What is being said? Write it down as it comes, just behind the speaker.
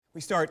We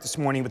start this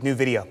morning with new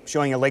video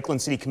showing a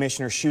Lakeland City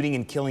Commissioner shooting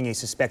and killing a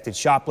suspected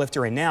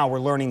shoplifter, and now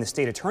we're learning the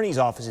state attorney's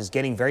office is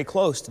getting very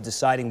close to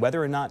deciding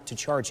whether or not to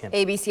charge him.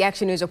 ABC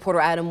Action News reporter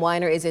Adam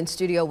Weiner is in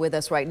studio with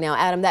us right now.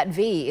 Adam, that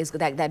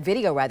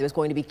video is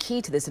going to be key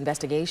to this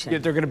investigation. Yeah,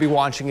 they're going to be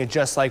watching it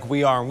just like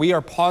we are. And we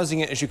are pausing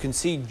it, as you can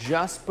see,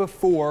 just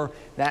before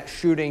that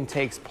shooting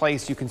takes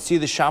place. You can see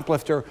the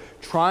shoplifter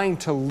trying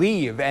to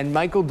leave and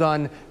Michael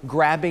Dunn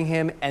grabbing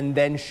him and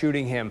then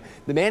shooting him.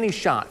 The man he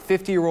shot,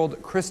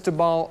 50-year-old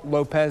Cristobal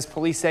Lopez,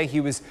 police say he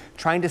was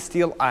trying to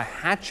steal a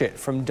hatchet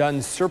from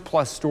Dunn's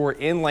surplus store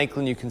in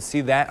Lakeland. You can see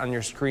that on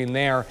your screen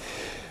there.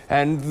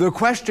 And the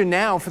question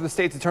now for the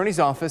state's attorney's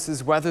office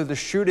is whether the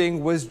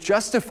shooting was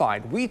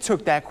justified. We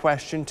took that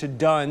question to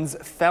Dunn's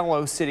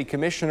fellow city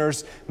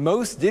commissioners.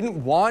 Most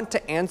didn't want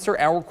to answer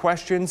our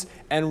questions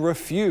and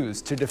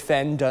refused to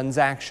defend Dunn's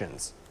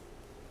actions.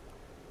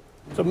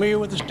 Familiar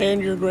with the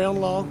stand your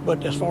ground law,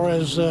 but as far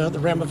as the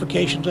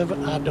ramifications of it,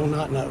 I do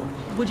not know.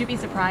 Would you be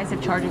surprised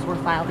if charges were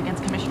filed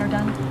against Commissioner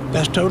Dunn?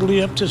 That's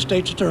totally up to the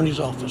state's attorney's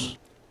office.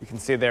 You can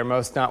see there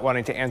most not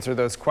wanting to answer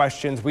those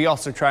questions. We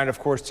also tried, of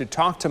course, to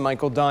talk to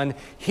Michael Dunn.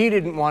 He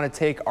didn't want to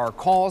take our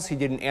calls. He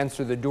didn't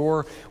answer the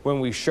door when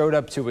we showed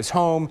up to his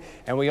home.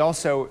 And we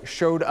also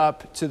showed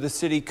up to the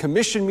city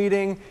commission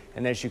meeting.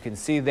 And as you can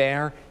see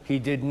there, he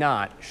did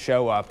not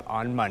show up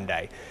on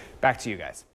Monday. Back to you guys.